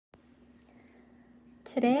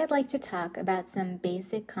Today I'd like to talk about some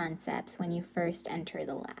basic concepts when you first enter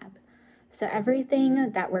the lab. So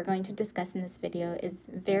everything that we're going to discuss in this video is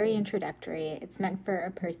very introductory. It's meant for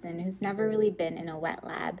a person who's never really been in a wet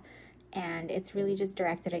lab, and it's really just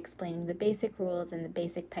directed at explaining the basic rules and the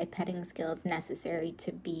basic pipetting skills necessary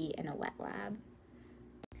to be in a wet lab.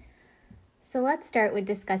 So let's start with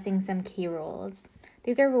discussing some key rules.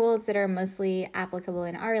 These are rules that are mostly applicable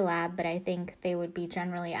in our lab, but I think they would be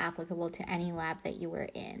generally applicable to any lab that you were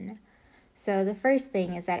in. So the first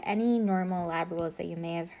thing is that any normal lab rules that you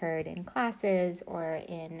may have heard in classes or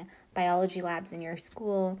in biology labs in your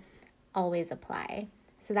school always apply.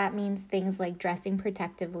 So that means things like dressing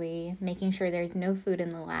protectively, making sure there's no food in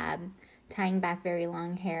the lab, tying back very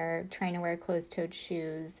long hair, trying to wear closed-toed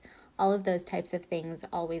shoes. All of those types of things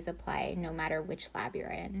always apply no matter which lab you're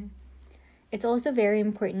in. It's also very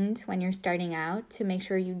important when you're starting out to make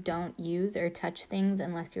sure you don't use or touch things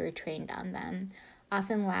unless you're trained on them.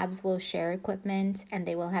 Often labs will share equipment and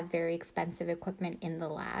they will have very expensive equipment in the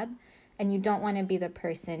lab, and you don't want to be the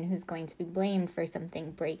person who's going to be blamed for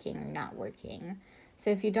something breaking or not working. So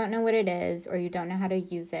if you don't know what it is or you don't know how to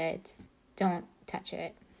use it, don't touch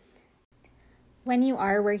it. When you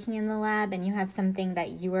are working in the lab and you have something that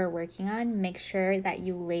you are working on, make sure that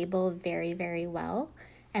you label very, very well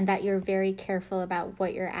and that you're very careful about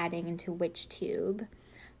what you're adding into which tube.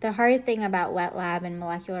 The hard thing about wet lab and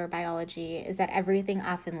molecular biology is that everything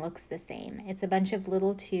often looks the same. It's a bunch of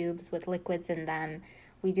little tubes with liquids in them.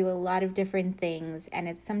 We do a lot of different things, and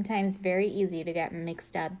it's sometimes very easy to get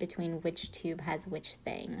mixed up between which tube has which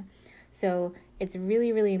thing. So it's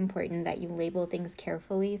really, really important that you label things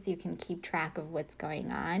carefully so you can keep track of what's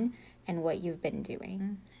going on and what you've been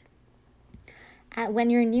doing. When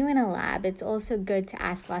you're new in a lab, it's also good to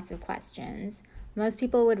ask lots of questions. Most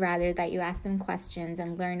people would rather that you ask them questions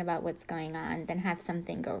and learn about what's going on than have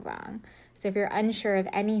something go wrong. So if you're unsure of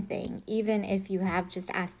anything, even if you have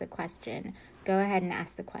just asked the question, go ahead and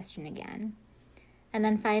ask the question again. And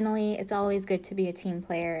then finally, it's always good to be a team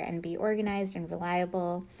player and be organized and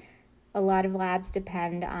reliable. A lot of labs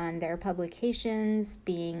depend on their publications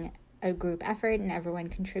being a group effort and everyone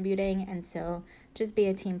contributing, and so just be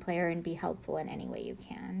a team player and be helpful in any way you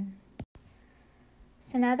can.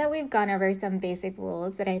 So now that we've gone over some basic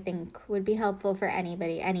rules that I think would be helpful for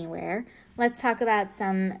anybody anywhere, let's talk about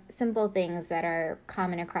some simple things that are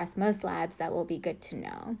common across most labs that will be good to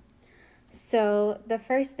know. So the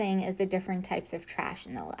first thing is the different types of trash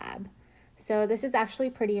in the lab. So this is actually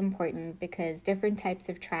pretty important because different types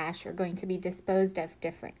of trash are going to be disposed of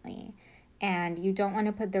differently. And you don't want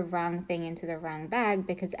to put the wrong thing into the wrong bag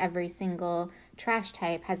because every single trash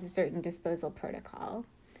type has a certain disposal protocol.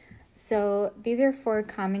 So these are 4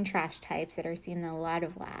 common trash types that are seen in a lot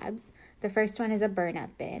of labs. The first one is a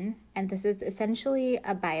burn-up bin, and this is essentially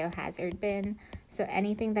a biohazard bin. So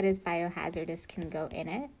anything that is biohazardous can go in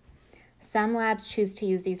it. Some labs choose to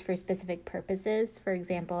use these for specific purposes. For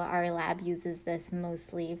example, our lab uses this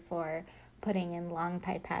mostly for putting in long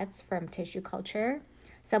pipettes from tissue culture.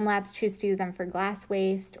 Some labs choose to use them for glass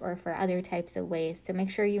waste or for other types of waste, so make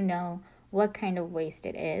sure you know what kind of waste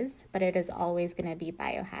it is, but it is always going to be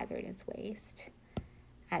biohazardous waste,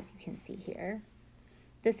 as you can see here.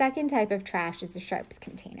 The second type of trash is a sharps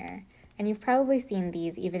container, and you've probably seen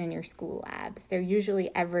these even in your school labs. They're usually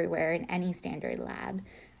everywhere in any standard lab,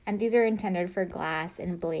 and these are intended for glass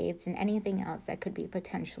and blades and anything else that could be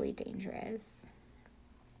potentially dangerous.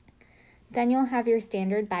 Then you'll have your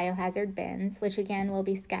standard biohazard bins, which again will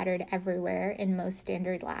be scattered everywhere in most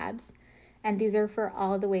standard labs. And these are for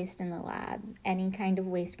all the waste in the lab. Any kind of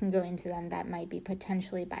waste can go into them that might be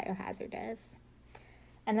potentially biohazardous.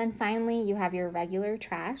 And then finally, you have your regular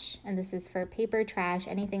trash, and this is for paper trash,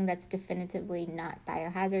 anything that's definitively not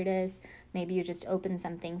biohazardous. Maybe you just open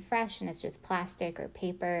something fresh and it's just plastic or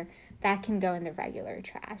paper. That can go in the regular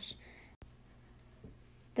trash.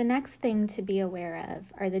 The next thing to be aware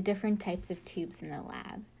of are the different types of tubes in the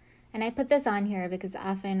lab. And I put this on here because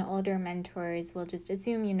often older mentors will just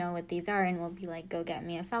assume you know what these are and will be like, go get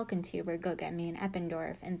me a Falcon tube or go get me an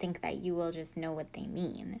Eppendorf, and think that you will just know what they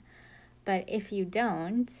mean. But if you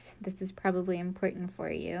don't, this is probably important for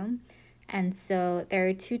you. And so there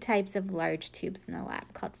are 2 types of large tubes in the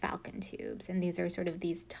lab called Falcon tubes, and these are sort of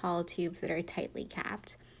these tall tubes that are tightly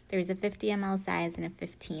capped. There's a 50 ml size and a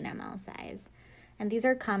 15 ml size. And these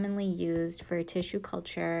are commonly used for tissue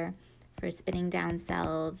culture, for spinning down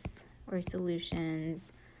cells or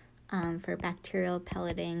solutions, for bacterial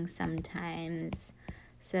pelleting sometimes.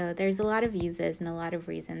 So there's a lot of uses and a lot of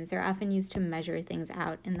reasons. They're often used to measure things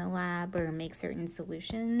out in the lab or make certain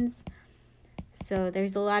solutions. So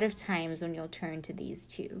there's a lot of times when you'll turn to these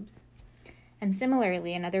tubes. And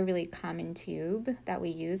similarly, another really common tube that we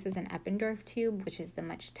use is an Eppendorf tube, which is the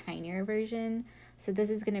much tinier version. So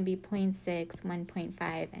this is going to be 0.6,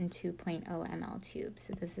 1.5, and 2.0 ml tubes.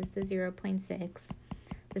 So this is the 0.6,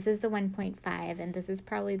 this is the 1.5, and this is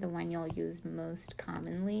probably the one you'll use most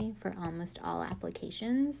commonly for almost all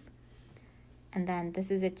applications. And then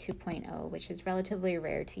this is a 2.0, which is relatively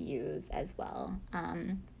rare to use as well.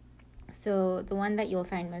 So the one that you'll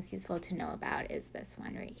find most useful to know about is this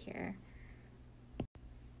one right here.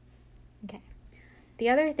 Okay. The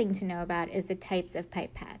other thing to know about is the types of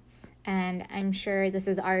pipettes. And I'm sure this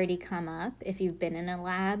has already come up if you've been in a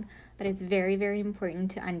lab, but it's very, very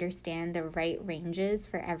important to understand the right ranges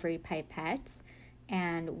for every pipette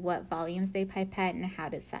and what volumes they pipette and how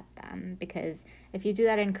to set them. Because if you do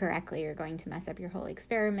that incorrectly, you're going to mess up your whole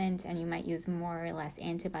experiment and you might use more or less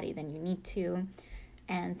antibody than you need to.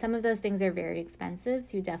 And some of those things are very expensive,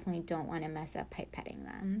 so you definitely don't want to mess up pipetting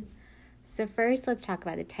them. So first, let's talk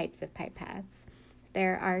about the types of pipettes.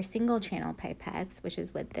 There are single channel pipettes, which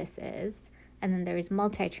is what this is, and then there's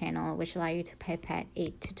multi-channel, which allow you to pipette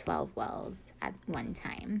 8 to 12 wells at one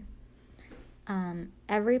time.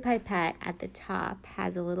 Every pipette at the top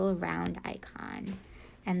has a little round icon,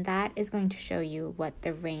 and that is going to show you what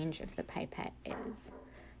the range of the pipette is.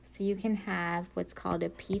 So you can have what's called a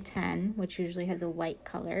P10, which usually has a white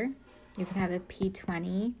color. You can have a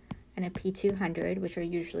P20 and a P200, which are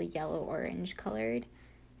usually yellow-orange colored.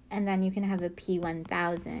 And then you can have a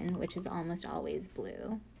P1000, which is almost always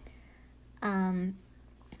blue. And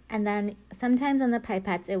then sometimes on the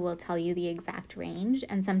pipettes, it will tell you the exact range,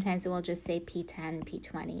 and sometimes it will just say P10,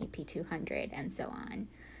 P20, P200, and so on.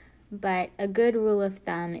 But a good rule of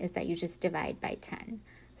thumb is that you just divide by 10.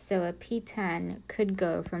 So a P10 could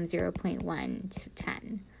go from 0.1 to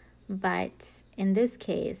 10, but in this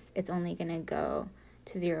case, it's only going to go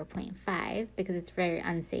to 0.5 because it's very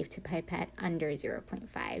unsafe to pipette under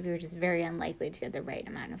 0.5. You're just very unlikely to get the right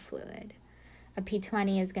amount of fluid. A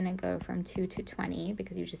P20 is going to go from 2 to 20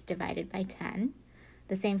 because you just divided by 10.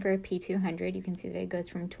 The same for a P200. You can see that it goes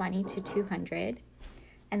from 20 to 200.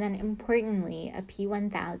 And then importantly, a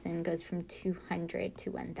P1000 goes from 200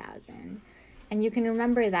 to 1000. And you can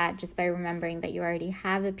remember that just by remembering that you already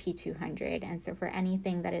have a P200. And so for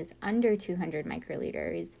anything that is under 200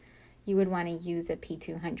 microliters, you would want to use a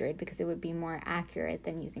P200 because it would be more accurate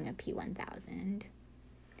than using a P1000.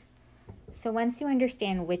 So once you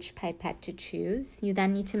understand which pipette to choose, you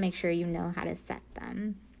then need to make sure you know how to set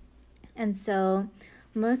them. And so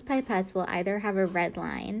most pipettes will either have a red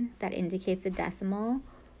line that indicates a decimal,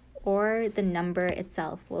 or the number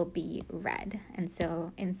itself will be red. And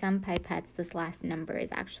so in some pipettes, this last number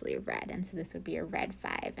is actually red. And so this would be a red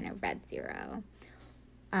 5 and a red 0.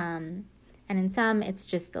 And in some, it's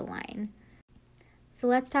just the line. So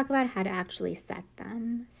let's talk about how to actually set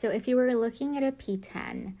them. So if you were looking at a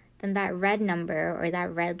P10, then that red number or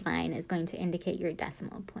that red line is going to indicate your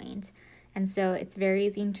decimal point. And so it's very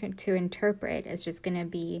easy to interpret. It's just going to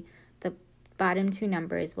be the bottom two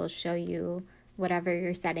numbers will show you whatever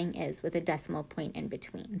your setting is with a decimal point in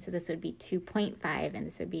between. So this would be 2.5 and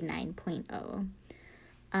this would be 9.0.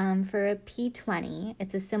 For a P20,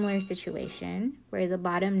 it's a similar situation where the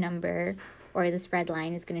bottom number or this red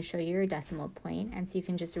line is going to show you your decimal point, and so you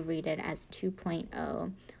can just read it as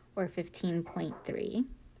 2.0 or 15.3.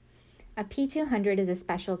 A P200 is a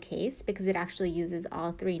special case because it actually uses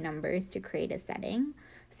all three numbers to create a setting,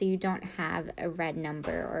 so you don't have a red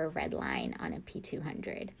number or a red line on a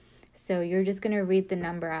P200. So you're just going to read the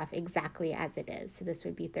number off exactly as it is. So this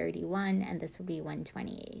would be 31 and this would be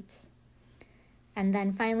 128. And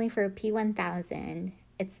then finally for a P1000,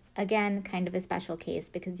 it's again kind of a special case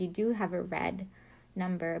because you do have a red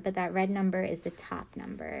number, but that red number is the top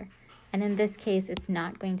number. And in this case, it's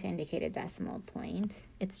not going to indicate a decimal point.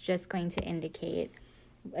 It's just going to indicate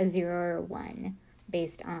a 0 or 1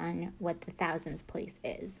 based on what the thousands place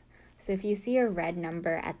is. So if you see a red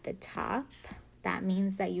number at the top, that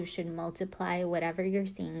means that you should multiply whatever you're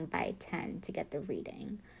seeing by 10 to get the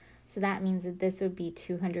reading. So that means that this would be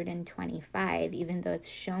 225, even though it's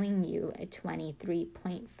showing you a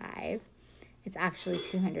 23.5. It's actually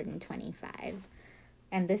 225.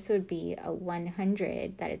 And this would be a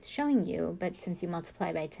 100 that it's showing you, but since you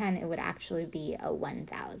multiply by 10, it would actually be a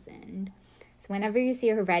 1000. So whenever you see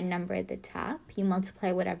a red number at the top, you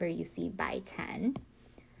multiply whatever you see by 10.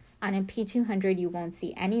 On a P200, you won't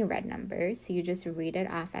see any red numbers, so you just read it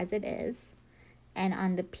off as it is. And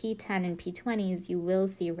on the P10 and P20s, you will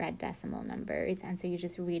see red decimal numbers, and so you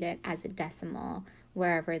just read it as a decimal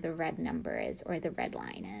wherever the red number is or the red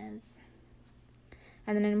line is.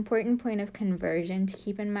 And then an important point of conversion to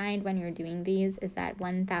keep in mind when you're doing these is that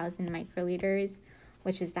 1,000 microliters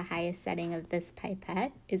which is the highest setting of this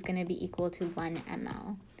pipette, is going to be equal to 1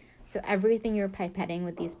 ml. So everything you're pipetting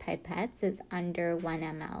with these pipettes is under 1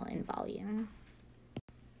 ml in volume.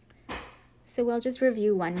 So we'll just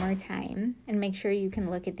review one more time and make sure you can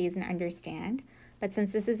look at these and understand. But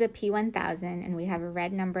since this is a P1000 and we have a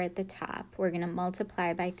red number at the top, we're going to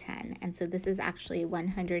multiply by 10. And so this is actually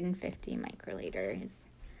 150 microliters.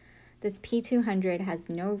 This P200 has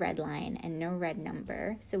no red line and no red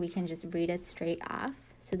number, so we can just read it straight off.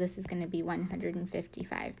 So this is going to be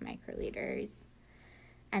 155 microliters.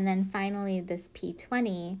 And then finally, this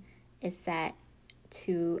P20 is set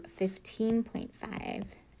to 15.5.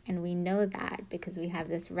 And we know that because we have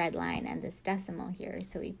this red line and this decimal here.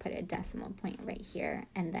 So we put a decimal point right here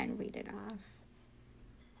and then read it off.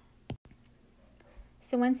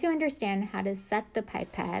 So once you understand how to set the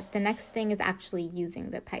pipette, the next thing is actually using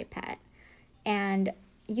the pipette. And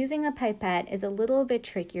using a pipette is a little bit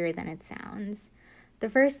trickier than it sounds. The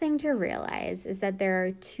first thing to realize is that there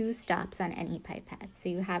are 2 stops on any pipette. So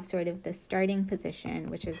you have sort of the starting position,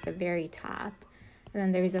 which is the very top, and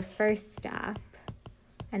then there's a first stop.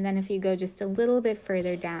 And then if you go just a little bit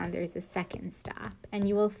further down, there's a second stop. And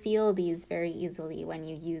you will feel these very easily when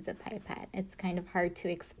you use a pipette. It's kind of hard to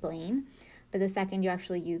explain, but the second you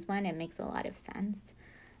actually use one, it makes a lot of sense.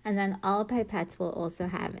 And then all pipettes will also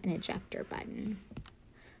have an ejector button.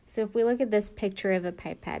 So if we look at this picture of a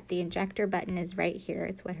pipette, the ejector button is right here.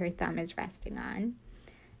 It's what her thumb is resting on.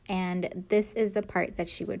 And this is the part that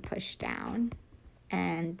she would push down.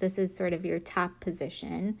 And this is sort of your top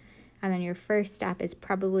position. And then your first stop is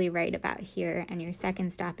probably right about here. And your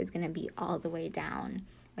second stop is going to be all the way down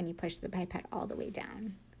when you push the pipette all the way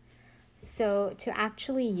down. So to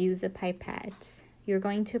actually use a pipette, you're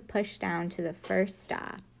going to push down to the first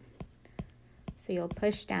stop. So you'll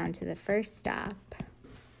push down to the first stop.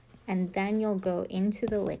 And then you'll go into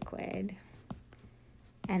the liquid,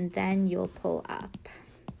 and then you'll pull up.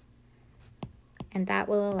 And that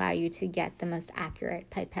will allow you to get the most accurate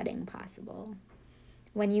pipetting possible.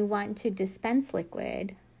 When you want to dispense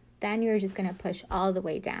liquid, then you're just going to push all the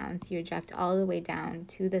way down. So you eject all the way down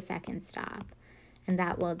to the second stop, and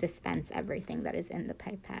that will dispense everything that is in the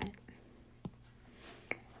pipette.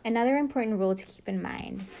 Another important rule to keep in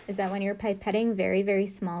mind is that when you're pipetting very, very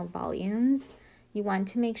small volumes, you want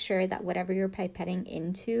to make sure that whatever you're pipetting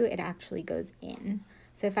into, it actually goes in.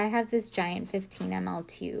 So if I have this giant 15 ml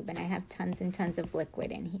tube and I have tons and tons of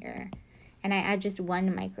liquid in here, and I add just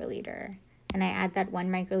 1 microliter, and I add that 1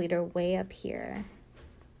 microliter way up here,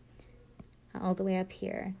 all the way up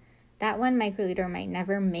here, that 1 microliter might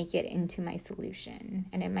never make it into my solution,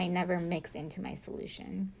 and it might never mix into my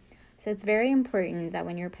solution. So it's very important that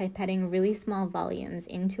when you're pipetting really small volumes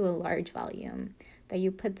into a large volume, that you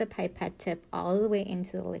put the pipette tip all the way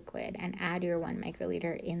into the liquid and add your 1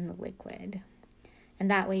 microliter in the liquid. And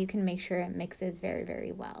that way you can make sure it mixes very,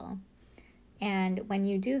 very well. And when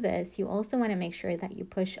you do this, you also want to make sure that you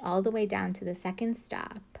push all the way down to the second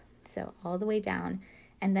stop. So all the way down,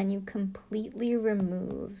 and then you completely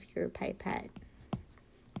remove your pipette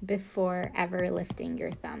before ever lifting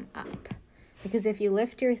your thumb up. Because if you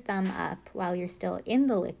lift your thumb up while you're still in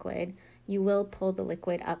the liquid, you will pull the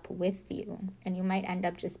liquid up with you, and you might end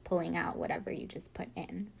up just pulling out whatever you just put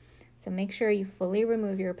in. So make sure you fully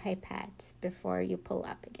remove your pipette before you pull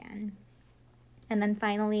up again. And then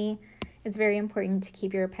finally, it's very important to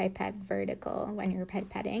keep your pipette vertical when you're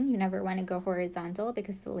pipetting. You never want to go horizontal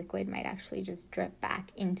because the liquid might actually just drip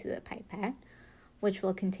back into the pipette, which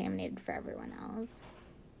will contaminate it for everyone else.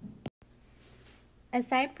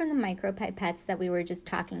 Aside from the micro pipettes that we were just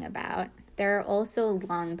talking about, there are also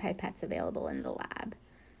long pipettes available in the lab.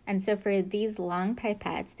 And so for these long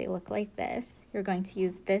pipettes, they look like this. You're going to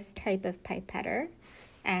use this type of pipetter,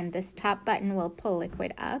 and this top button will pull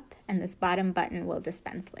liquid up, and this bottom button will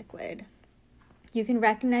dispense liquid. You can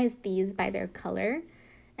recognize these by their color,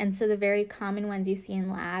 and so the very common ones you see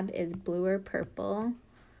in lab is blue or purple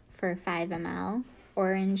for 5 ml,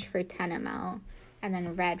 orange for 10 ml, and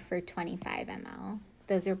then red for 25 ml.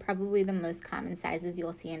 Those are probably the most common sizes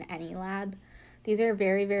you'll see in any lab. These are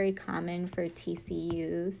very, very common for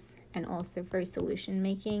TCUs and also for solution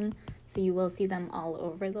making, so you will see them all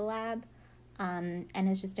over the lab. And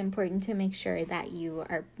it's just important to make sure that you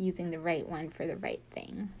are using the right one for the right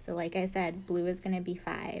thing. So like I said, blue is going to be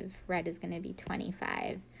 5, red is going to be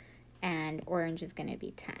 25, and orange is going to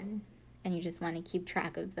be 10. And you just want to keep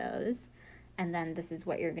track of those. And then this is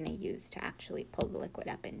what you're going to use to actually pull the liquid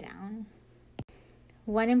up and down.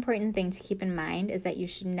 One important thing to keep in mind is that you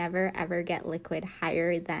should never ever get liquid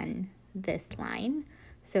higher than this line.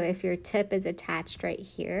 So if your tip is attached right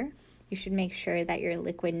here, you should make sure that your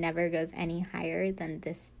liquid never goes any higher than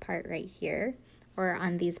this part right here, or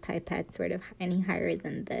on these pipettes sort of any higher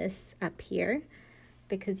than this up here,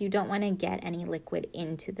 because you don't want to get any liquid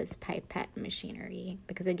into this pipette machinery,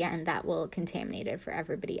 because again, that will contaminate it for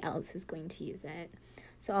everybody else who's going to use it.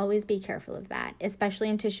 So always be careful of that, especially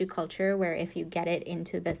in tissue culture, where if you get it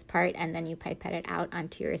into this part and then you pipette it out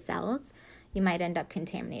onto your cells, you might end up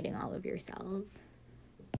contaminating all of your cells.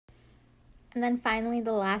 And then finally,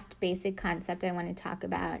 the last basic concept I want to talk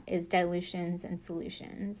about is dilutions and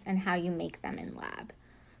solutions and how you make them in lab.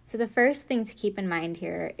 So the first thing to keep in mind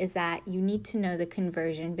here is that you need to know the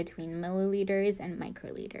conversion between milliliters and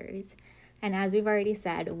microliters. And as we've already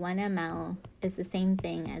said, 1 ml is the same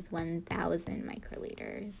thing as 1,000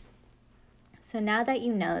 microliters. So now that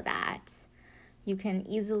you know that, you can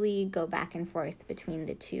easily go back and forth between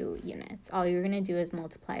the two units. All you're going to do is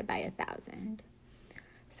multiply by 1,000.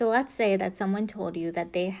 So let's say that someone told you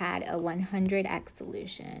that they had a 100x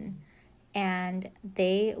solution and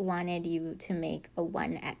they wanted you to make a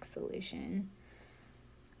 1x solution.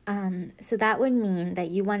 So that would mean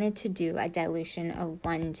that you wanted to do a dilution of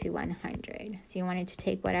 1 to 100. So you wanted to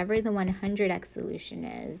take whatever the 100x solution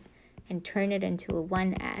is and turn it into a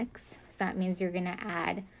 1x. So that means you're going to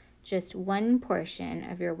add just one portion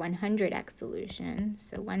of your 100x solution.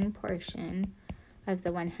 So one portion of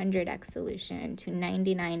the 100x solution to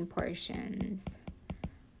 99 portions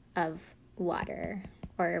of water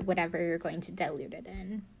or whatever you're going to dilute it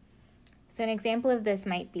in. So an example of this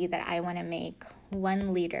might be that I want to make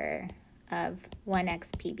 1 liter of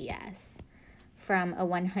 1x PBS from a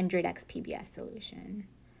 100x PBS solution.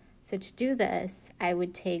 So to do this, I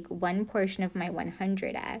would take one portion of my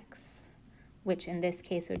 100x, which in this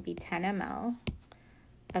case would be 10 ml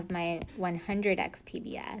of my 100x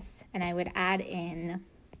PBS, and I would add in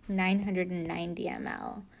 990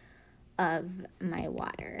 ml of my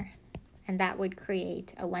water. And that would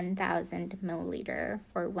create a 1,000 milliliter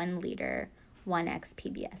or 1 liter 1x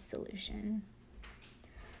PBS solution.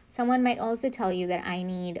 Someone might also tell you that I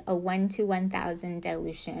need a 1 to 1,000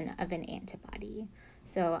 dilution of an antibody.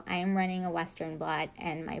 So I am running a Western blot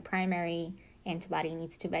and my primary antibody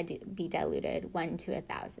needs to be diluted 1 to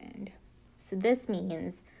 1,000. So this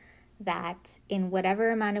means that in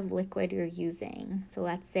whatever amount of liquid you're using, so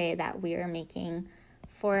let's say that we are making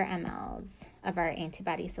 4 mLs of our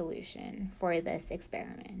antibody solution for this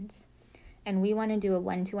experiment, and we want to do a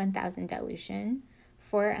 1 to 1,000 dilution,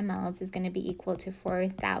 4 mLs is going to be equal to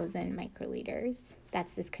 4,000 microliters.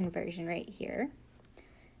 That's this conversion right here.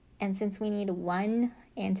 And since we need 1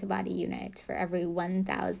 antibody unit for every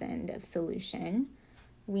 1,000 of solution,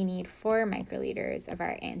 we need 4 microliters of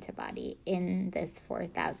our antibody in this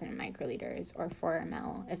 4,000 microliters or 4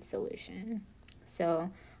 ml of solution.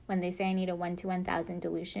 So when they say I need a 1 to 1,000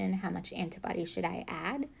 dilution, how much antibody should I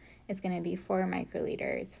add? It's going to be 4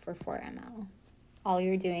 microliters for 4 ml. All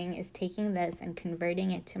you're doing is taking this and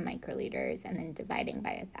converting it to microliters and then dividing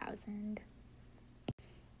by 1,000.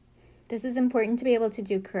 This is important to be able to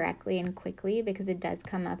do correctly and quickly because it does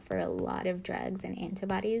come up for a lot of drugs and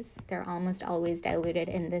antibodies. They're almost always diluted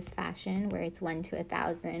in this fashion where it's 1 to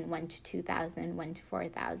 1,000, 1 to 2,000, 1 to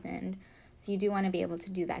 4,000. So you do want to be able to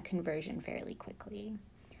do that conversion fairly quickly.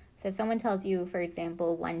 So if someone tells you, for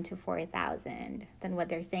example, 1 to 4,000, then what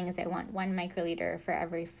they're saying is I want 1 microliter for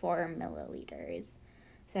every 4 milliliters.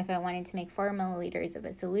 So if I wanted to make 4 milliliters of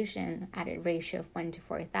a solution at a ratio of 1 to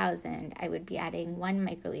 4,000, I would be adding 1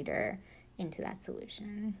 microliter into that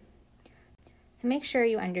solution. So make sure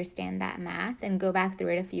you understand that math and go back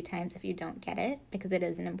through it a few times if you don't get it, because it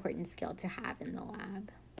is an important skill to have in the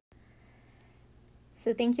lab.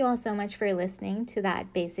 So thank you all so much for listening to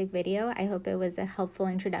that basic video. I hope it was a helpful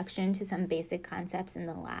introduction to some basic concepts in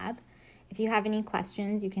the lab. If you have any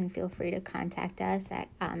questions, you can feel free to contact us at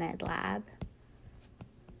AhmedLab.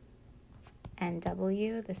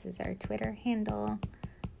 NW, this is our Twitter handle,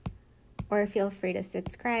 or feel free to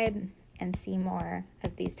subscribe and see more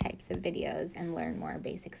of these types of videos and learn more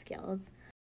basic skills.